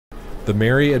The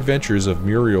Merry Adventures of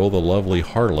Muriel the Lovely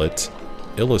Harlot,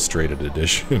 Illustrated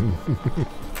Edition.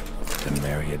 The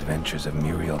Merry Adventures of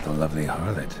Muriel the Lovely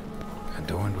Harlot,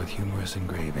 adorned with humorous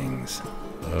engravings.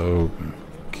 Okay.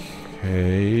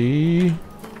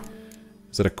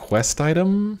 Is it a quest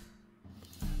item?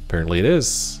 Apparently it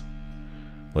is.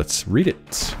 Let's read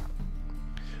it.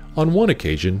 On one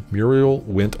occasion, Muriel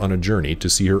went on a journey to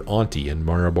see her auntie in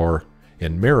Maribor,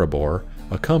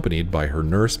 accompanied by her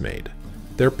nursemaid.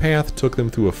 Their path took them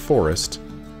through a forest,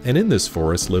 and in this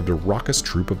forest lived a raucous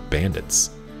troop of bandits.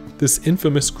 This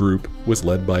infamous group was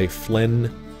led by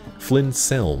Flynn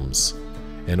Selms,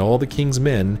 and all the king's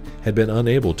men had been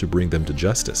unable to bring them to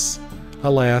justice.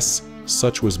 Alas,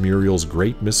 such was Muriel's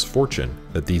great misfortune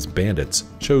that these bandits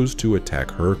chose to attack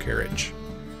her carriage.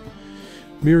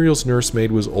 Muriel's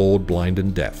nursemaid was old, blind,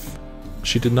 and deaf.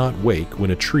 She did not wake when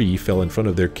a tree fell in front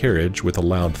of their carriage with a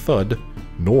loud thud,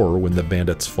 nor when the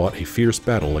bandits fought a fierce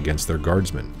battle against their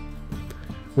guardsmen.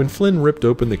 When Flynn ripped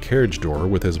open the carriage door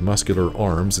with his muscular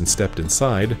arms and stepped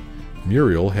inside,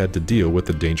 Muriel had to deal with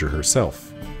the danger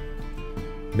herself.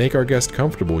 "Make our guest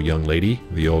comfortable, young lady,"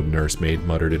 the old nursemaid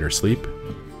muttered in her sleep.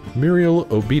 Muriel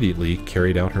obediently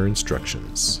carried out her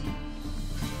instructions.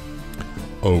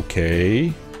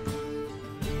 Okay.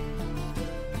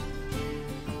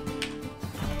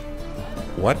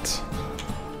 What?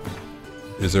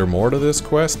 Is there more to this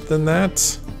quest than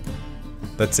that?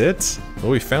 That's it?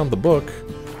 Well, we found the book.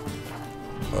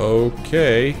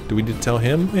 Okay. Do we need to tell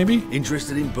him, maybe?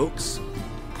 Interested in books?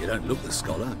 You don't look the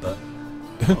scholar, but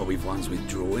we've ones with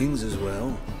drawings as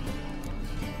well.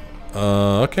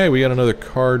 Okay, we got another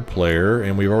card player,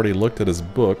 and we've already looked at his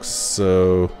books,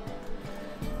 so...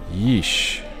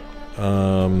 Yeesh.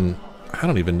 I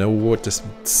don't even know what to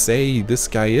say this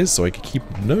guy is, so I could keep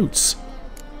notes.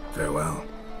 Farewell.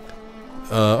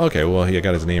 Okay, well, he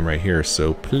got his name right here,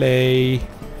 so play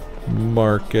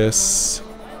Marcus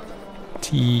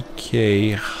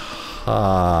T.K.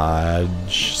 Hodgson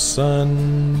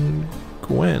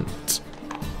Gwent.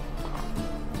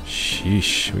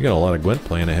 Sheesh, we got a lot of Gwent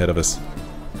playing ahead of us.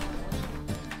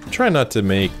 Try not to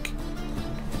make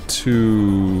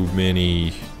too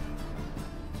many...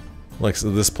 Like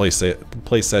this play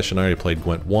session, I already played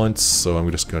Gwent once, so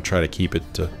I'm just going to try to keep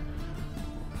it to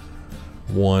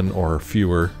one or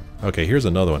fewer. Okay, here's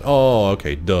another one. Oh,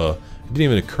 okay, duh. It didn't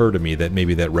even occur to me that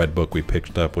maybe that red book we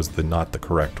picked up was not the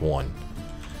correct one.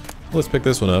 Let's pick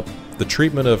this one up. The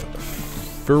treatment of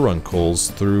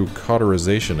furuncles through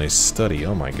cauterization, a study.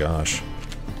 Oh my gosh.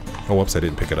 Oh, whoops, I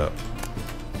didn't pick it up.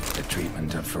 The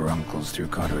treatment of furuncles through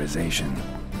cauterization,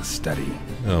 a study.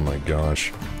 Oh my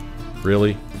gosh.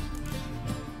 Really?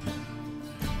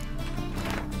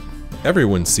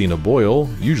 Everyone's seen a boil,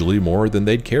 usually more than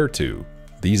they'd care to.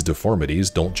 These deformities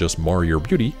don't just mar your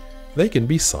beauty, they can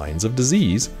be signs of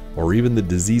disease, or even the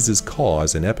disease's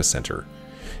cause and epicenter.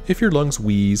 If your lungs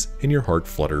wheeze and your heart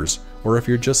flutters, or if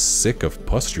you're just sick of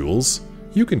pustules,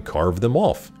 you can carve them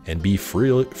off and be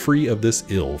free of this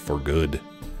ill for good.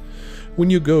 When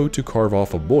you go to carve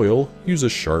off a boil, use a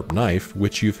sharp knife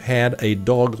which you've had a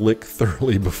dog lick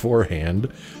thoroughly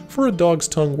beforehand, for a dog's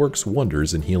tongue works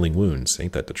wonders in healing wounds.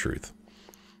 Ain't that the truth?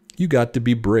 You got to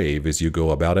be brave as you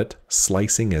go about it,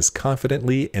 slicing as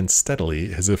confidently and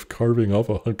steadily as if carving off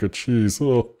a hunk of cheese.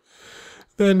 Oh.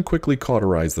 Then quickly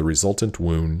cauterize the resultant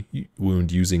wound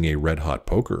using a red-hot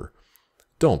poker.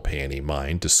 Don't pay any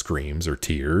mind to screams or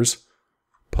tears.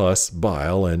 Pus,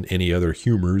 bile, and any other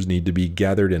humors need to be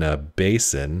gathered in a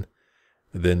basin,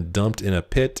 then dumped in a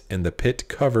pit, and the pit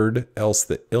covered, else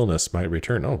the illness might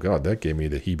return. Oh god, that gave me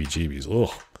the heebie-jeebies.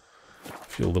 Ugh. I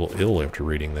feel a little ill after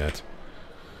reading that.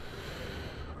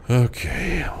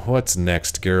 Okay, what's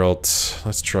next, Geralt?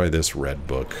 Let's try this red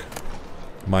book.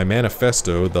 My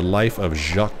Manifesto, The Life of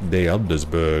Jacques de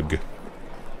Aldesburg.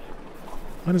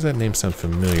 Why does that name sound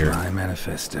familiar? My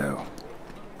Manifesto.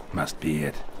 Must be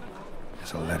it.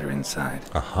 There's a letter inside.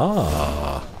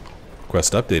 Aha!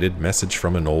 Quest updated. Message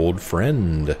from an old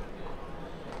friend.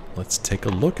 Let's take a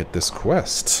look at this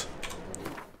quest.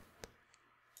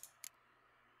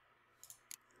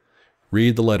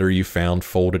 Read the letter you found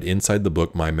folded inside the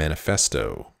book My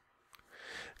Manifesto.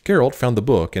 Geralt found the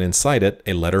book, and inside it,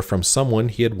 a letter from someone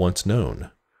he had once known.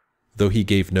 Though he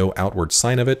gave no outward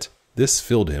sign of it, this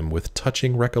filled him with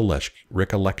touching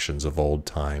recollections of old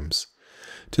times.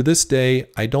 To this day,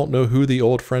 I don't know who the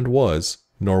old friend was,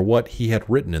 nor what he had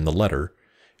written in the letter,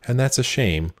 and that's a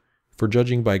shame, for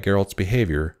judging by Geralt's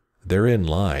behavior, therein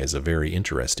lies a very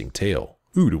interesting tale.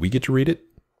 Ooh, do we get to read it?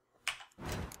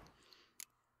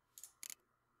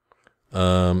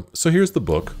 So here's the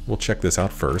book. We'll check this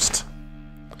out first.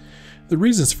 The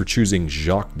reasons for choosing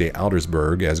Jacques de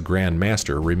Aldersberg as Grand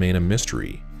Master remain a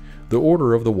mystery. The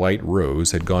Order of the White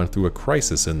Rose had gone through a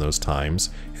crisis in those times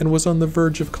and was on the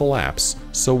verge of collapse,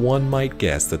 so one might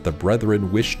guess that the Brethren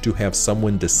wished to have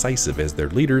someone decisive as their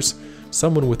leaders,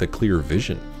 someone with a clear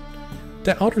vision.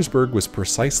 De Aldersberg was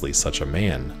precisely such a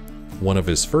man. One of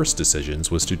his first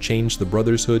decisions was to change the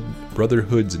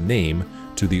Brotherhood's name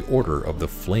to the Order of the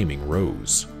Flaming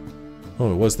Rose.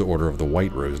 Oh, it was the Order of the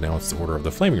White Rose, now it's the Order of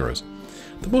the Flaming Rose.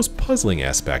 The most puzzling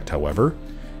aspect, however,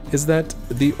 is that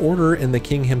the Order and the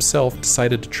King himself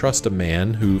decided to trust a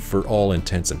man who, for all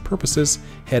intents and purposes,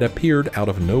 had appeared out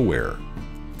of nowhere.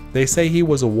 They say he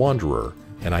was a wanderer,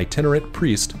 an itinerant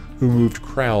priest who moved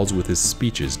crowds with his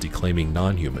speeches declaiming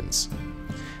non-humans.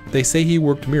 They say he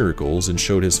worked miracles and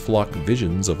showed his flock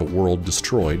visions of a world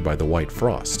destroyed by the White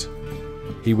Frost.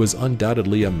 He was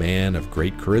undoubtedly a man of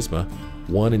great charisma,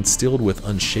 one instilled with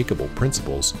unshakable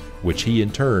principles, which he in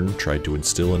turn tried to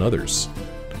instill in others.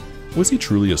 Was he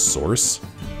truly a source?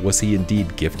 Was he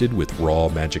indeed gifted with raw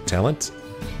magic talent?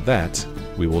 That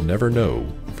we will never know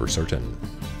for certain.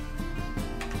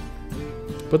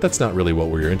 But that's not really what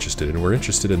we're interested in. We're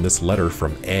interested in this letter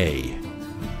from A.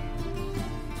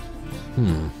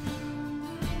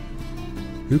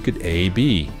 Who could A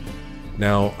be?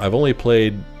 Now, I've only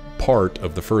played part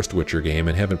of the first Witcher game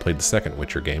and haven't played the second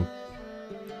Witcher game.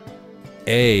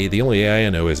 A, the only A I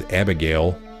know is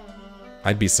Abigail.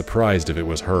 I'd be surprised if it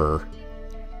was her.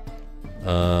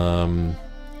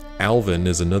 Alvin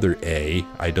is another A.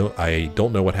 I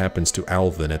don't know what happens to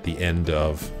Alvin at the end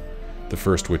of the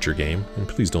first Witcher game. And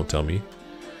please don't tell me.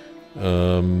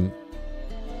 Well,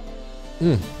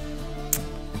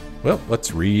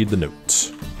 let's read the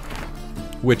note.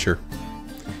 Witcher.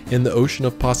 In the ocean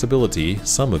of possibility,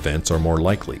 some events are more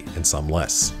likely and some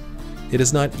less. It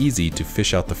is not easy to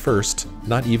fish out the first,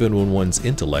 not even when one's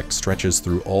intellect stretches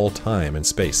through all time and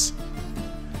space.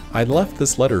 I left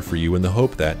this letter for you in the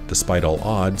hope that, despite all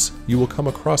odds, you will come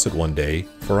across it one day,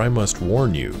 for I must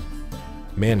warn you.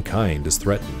 Mankind is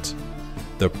threatened.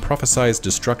 The prophesied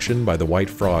destruction by the White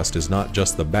Frost is not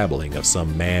just the babbling of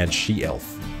some mad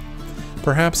she-elf.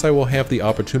 Perhaps I will have the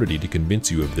opportunity to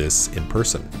convince you of this in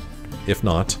person. If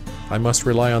not, I must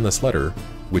rely on this letter,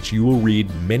 which you will read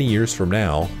many years from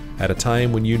now, at a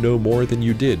time when you know more than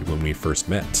you did when we first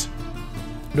met.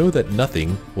 Know that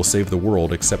nothing will save the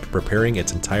world except preparing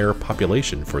its entire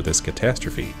population for this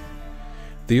catastrophe.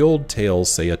 The old tales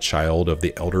say a child of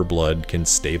the elder blood can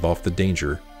stave off the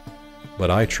danger, but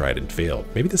I tried and failed.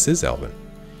 Maybe this is Alvin.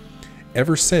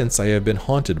 Ever since I have been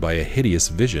haunted by a hideous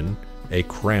vision, a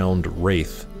crowned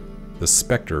wraith, the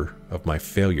specter of my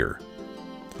failure.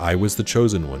 I was the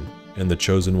chosen one, and the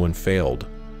chosen one failed.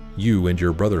 You and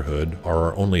your brotherhood are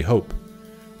our only hope.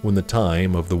 When the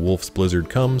time of the wolf's blizzard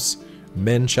comes,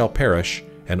 men shall perish,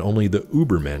 and only the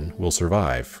Ubermen will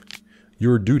survive.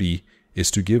 Your duty is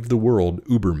to give the world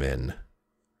Ubermen.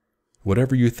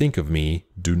 Whatever you think of me,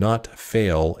 do not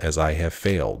fail as I have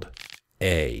failed.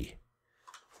 A.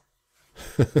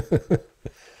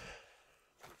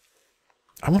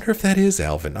 I wonder if that is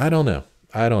Alvin. I don't know.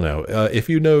 I don't know. If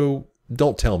you know,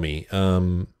 don't tell me.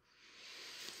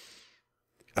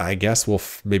 I guess we'll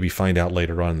maybe find out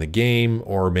later on in the game,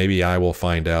 or maybe I will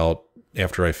find out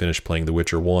after I finish playing The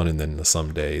Witcher 1 and then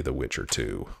someday The Witcher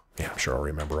 2. Yeah, I'm sure I'll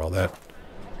remember all that.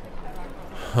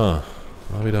 Huh.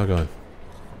 I'll be doggone.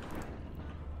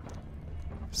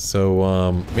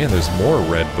 So, man, there's more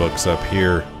red books up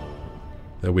here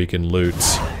that we can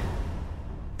loot.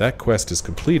 That quest is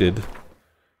completed.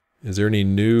 Is there any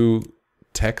new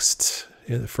text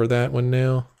for that one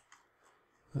now?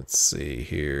 Let's see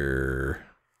here.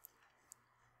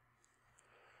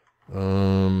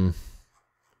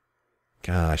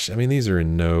 Gosh, I mean, these are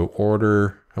in no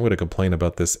order. I'm going to complain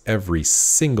about this every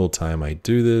single time I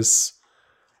do this.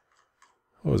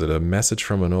 What was it, a message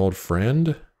from an old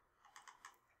friend?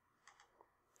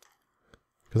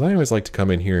 Because I always like to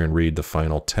come in here and read the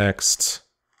final text.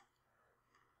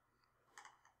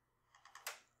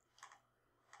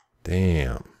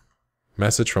 Damn.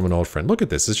 Message from an old friend. Look at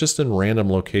this. It's just in random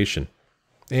location.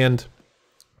 And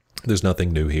there's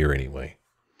nothing new here anyway.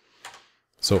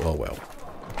 So, oh well.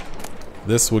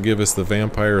 This will give us the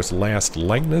vampire's last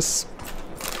likeness.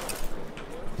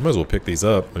 Might as well pick these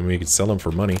up. I mean, we could sell them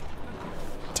for money.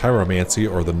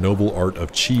 Tyromancy, or the noble art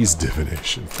of cheese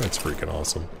divination. That's freaking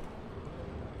awesome.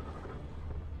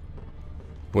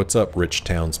 What's up, rich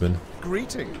townsman?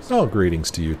 Greetings. Oh, greetings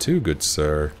to you too, good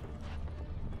sir.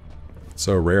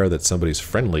 So rare that somebody's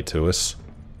friendly to us.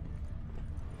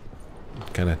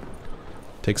 Kinda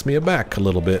takes me aback a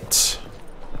little bit.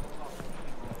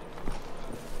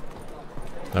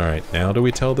 Alright, now do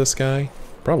we tell this guy?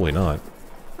 Probably not.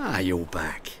 Ah, you're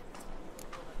back.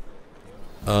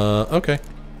 Okay.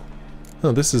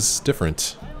 Oh, this is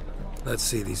different. Let's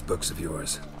see these books of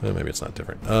yours. Maybe it's not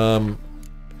different.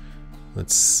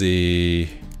 Let's see.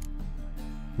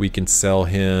 We can sell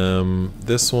him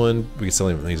this one. We can sell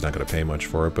him. He's not going to pay much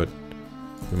for it, but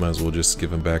we might as well just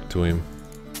give him back to him.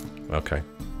 Okay.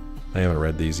 I haven't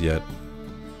read these yet.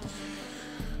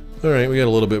 Alright, we got a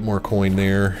little bit more coin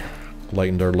there.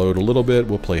 Lightened our load a little bit.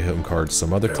 We'll play home cards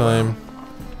some other time.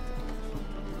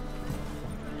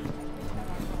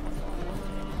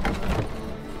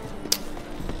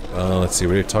 Let's see,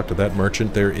 we already talked to that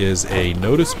merchant. There is a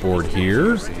notice board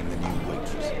here.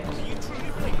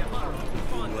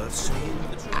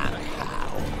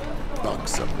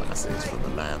 From the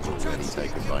lands already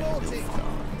taken by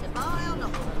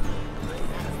Novigrad.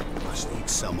 Must need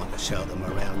someone to show them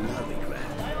around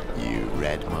Novigrad. You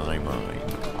read my mind.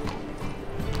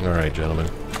 Alright, gentlemen.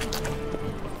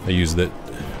 I use that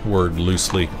word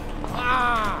loosely.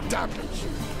 Ah! Damn it!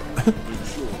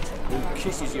 Who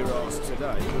kisses your ass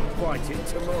today will bite it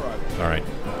tomorrow. Alright.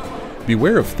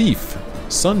 Beware of thief.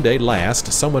 Sunday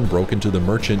last, someone broke into the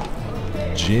merchant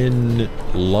Gin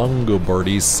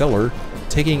Longobardi's cellar,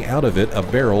 taking out of it a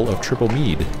barrel of triple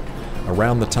mead.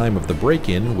 Around the time of the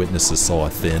break-in, witnesses saw a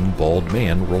thin, bald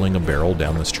man rolling a barrel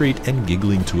down the street and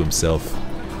giggling to himself.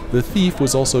 The thief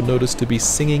was also noticed to be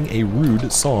singing a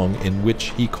rude song in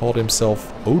which he called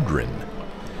himself Odrin.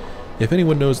 If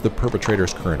anyone knows the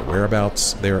perpetrator's current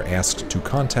whereabouts, they are asked to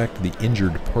contact the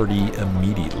injured party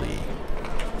immediately.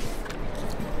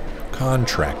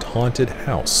 Contract Haunted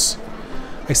House.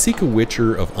 I seek a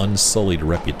witcher of unsullied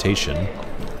reputation.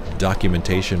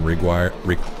 Documentation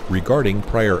regarding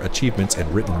prior achievements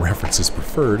and written references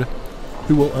preferred,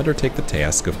 who will undertake the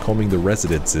task of combing the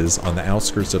residences on the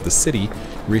outskirts of the city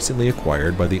recently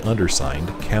acquired by the undersigned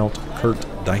Count Kurt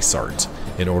Dysart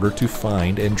in order to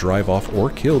find and drive off or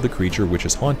kill the creature which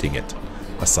is haunting it.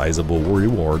 A sizable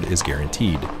reward is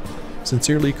guaranteed.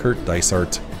 Sincerely, Kurt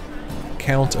Dysart,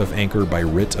 Count of Anchor by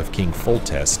writ of King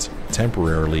Foltest,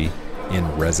 temporarily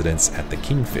in residence at the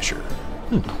Kingfisher.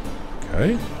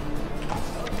 Okay.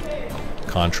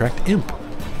 Contract Imp.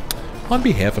 On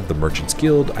behalf of the Merchants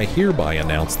Guild, I hereby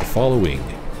announce the following.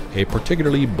 A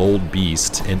particularly bold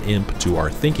beast, an imp to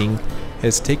our thinking,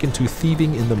 has taken to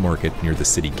thieving in the market near the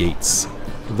city gates.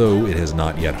 Though it has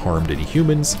not yet harmed any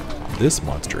humans, this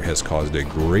monster has caused a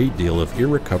great deal of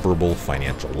irrecoverable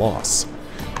financial loss.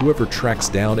 Whoever tracks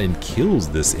down and kills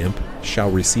this imp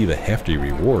shall receive a hefty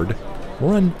reward,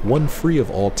 one free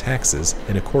of all taxes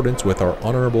in accordance with our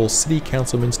Honorable City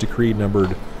Councilman's Decree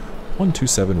numbered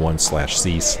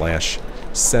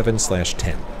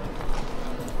 1271/C/7/10.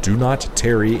 Do not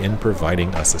tarry in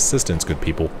providing us assistance, good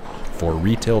people, for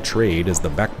retail trade is the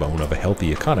backbone of a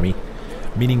healthy economy,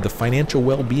 meaning the financial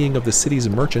well-being of the city's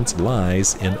merchants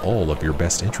lies in all of your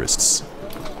best interests.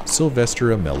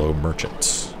 Sylvester Amello,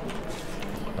 Merchant.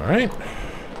 Alright.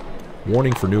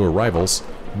 Warning for new arrivals.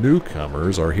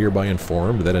 Newcomers are hereby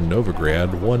informed that in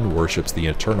Novigrad one worships the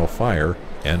eternal fire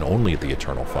and only the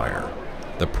eternal fire.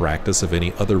 The practice of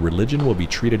any other religion will be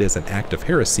treated as an act of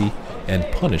heresy and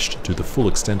punished to the full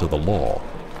extent of the law,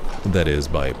 that is,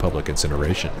 by public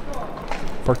incineration.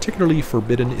 Particularly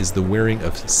forbidden is the wearing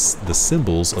of the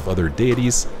symbols of other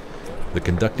deities, the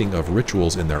conducting of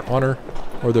rituals in their honor,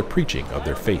 or the preaching of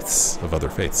their faiths, of other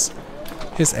faiths.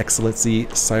 His Excellency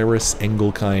Cyrus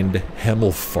Engelkind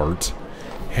Hemmelfart,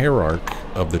 Hierarch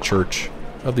of the Church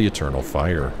of the Eternal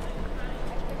Fire.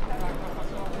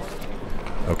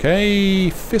 Okay,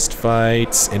 fist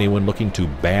fights. Anyone looking to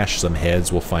bash some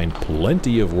heads will find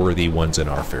plenty of worthy ones in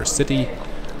our fair city.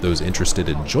 Those interested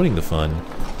in joining the fun,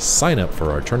 sign up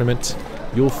for our tournament.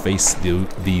 You'll face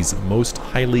these most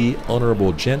highly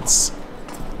honorable gents.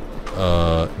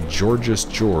 Georgius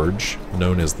Georg,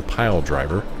 known as the Pile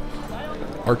Driver.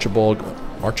 Archibald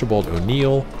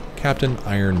O'Neill, Captain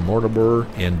Iron Mortimer,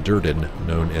 and Durden,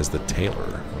 known as the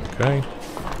Tailor. Okay.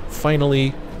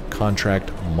 Finally,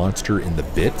 contract Monster in the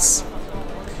Bits.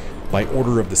 By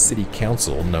order of the City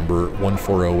Council, number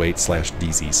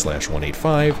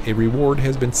 1408/DZ/185, a reward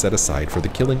has been set aside for the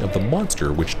killing of the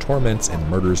monster which torments and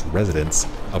murders residents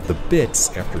of the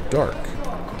Bits after dark.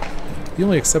 The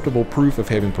only acceptable proof of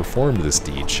having performed this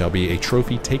deed shall be a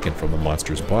trophy taken from the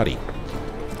monster's body.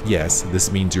 Yes,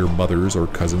 this means your mother's or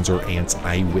cousin's or aunt's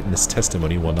eyewitness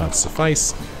testimony will not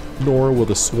suffice, nor will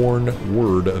the sworn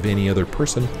word of any other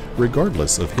person,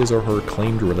 regardless of his or her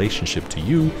claimed relationship to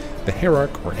you, the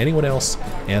Hierarch, or anyone else,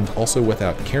 and also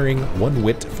without caring one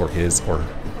whit for his or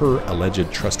her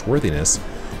alleged trustworthiness,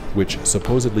 which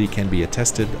supposedly can be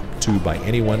attested to by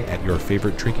anyone at your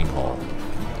favorite drinking hall.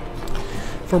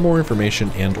 For more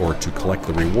information and or to collect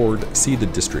the reward, see the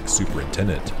district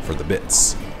superintendent for the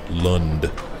bits. Lund.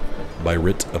 By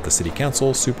writ of the city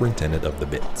council, superintendent of the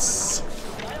bits.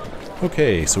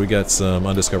 Okay, so we got some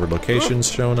undiscovered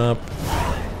locations showing up.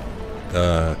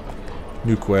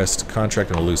 New quest,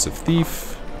 contract an elusive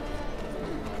thief.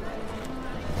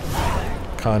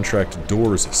 Contract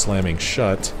doors slamming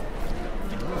shut.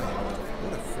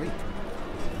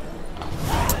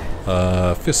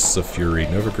 Fists of Fury,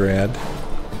 Novigrad.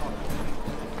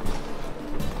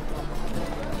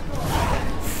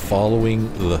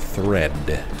 Following the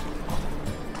thread.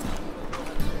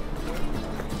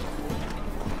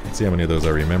 Let's see how many of those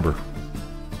I remember.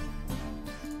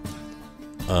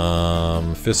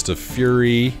 Fist of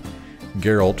Fury.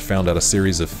 Geralt found out a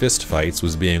series of fist fights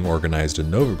was being organized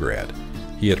in Novigrad.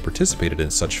 He had participated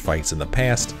in such fights in the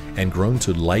past and grown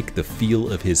to like the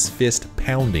feel of his fist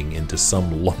pounding into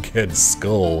some lunkhead's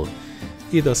skull.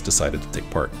 He thus decided to take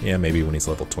part. Yeah, maybe when he's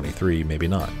level 23, maybe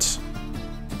not.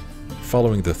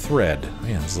 Following the thread.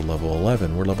 Man, this is level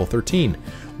 11. We're level 13.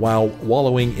 While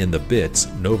wallowing in the bits,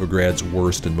 Novigrad's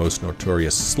worst and most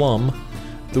notorious slum,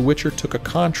 the Witcher took a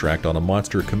contract on a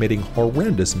monster committing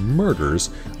horrendous murders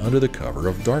under the cover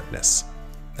of darkness.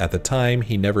 At the time,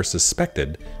 he never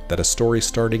suspected that a story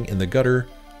starting in the gutter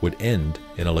would end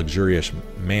in a luxurious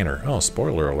manner. Oh,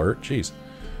 spoiler alert, jeez.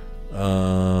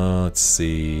 Let's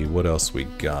see, what else we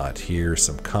got here?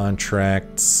 Some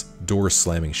contracts. Doors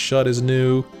slamming shut is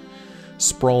new.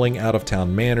 Sprawling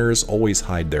out-of-town manors always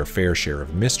hide their fair share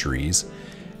of mysteries,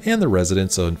 and the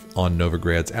residents on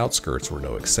Novigrad's outskirts were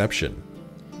no exception.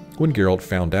 When Geralt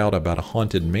found out about a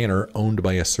haunted manor owned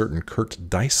by a certain Kurt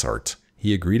Dysart,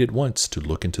 he agreed at once to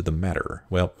look into the matter.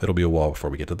 Well, it'll be a while before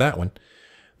we get to that one.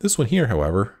 This one here,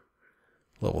 however,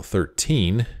 level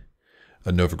 13,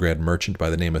 a Novigrad merchant by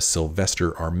the name of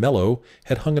Sylvester Amello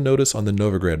had hung a notice on the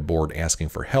Novigrad board asking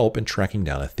for help in tracking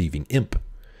down a thieving imp.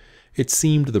 It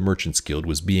seemed the Merchants Guild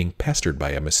was being pestered by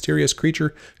a mysterious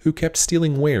creature who kept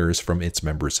stealing wares from its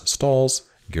members' stalls.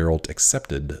 Geralt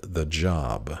accepted the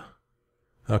job.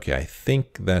 Okay, I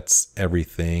think that's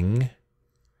everything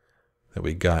that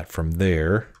we got from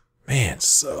there. Man,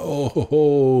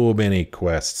 so many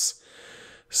quests.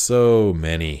 So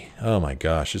many. Oh my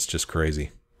gosh, it's just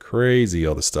crazy. Crazy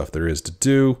all the stuff there is to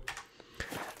do.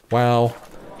 Wow.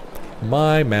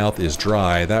 My mouth is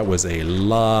dry. That was a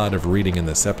lot of reading in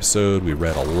this episode. We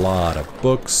read a lot of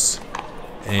books.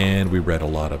 And we read a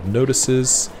lot of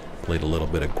notices. Played a little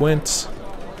bit of Gwent.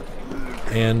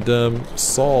 And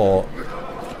saw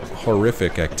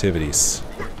horrific activities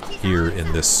here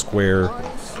in this square,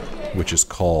 which is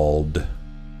called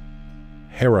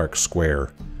Hierarch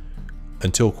Square.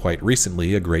 Until quite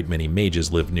recently, a great many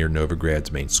mages lived near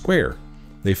Novigrad's main square.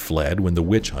 They fled when the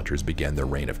witch hunters began their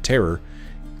reign of terror,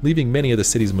 leaving many of the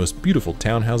city's most beautiful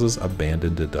townhouses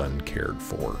abandoned and uncared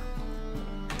for.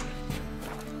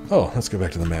 Oh, let's go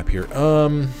back to the map here.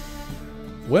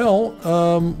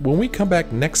 When we come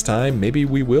back next time, maybe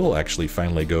we will actually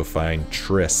finally go find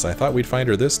Triss. I thought we'd find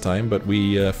her this time, but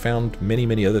we found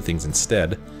many other things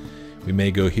instead. We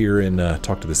may go here and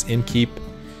talk to this innkeep,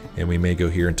 and we may go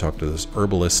here and talk to this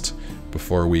herbalist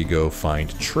before we go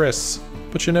find Triss.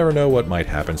 But you never know what might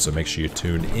happen, so make sure you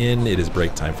tune in. It is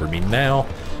break time for me now.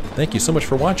 Thank you so much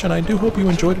for watching. I do hope you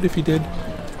enjoyed it. If you did,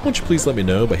 won't you please let me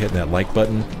know by hitting that like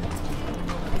button.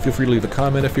 Feel free to leave a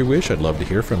comment if you wish. I'd love to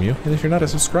hear from you. And if you're not a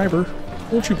subscriber,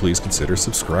 won't you please consider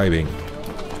subscribing.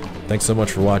 Thanks so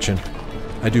much for watching.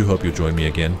 I do hope you'll join me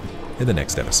again in the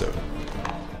next episode.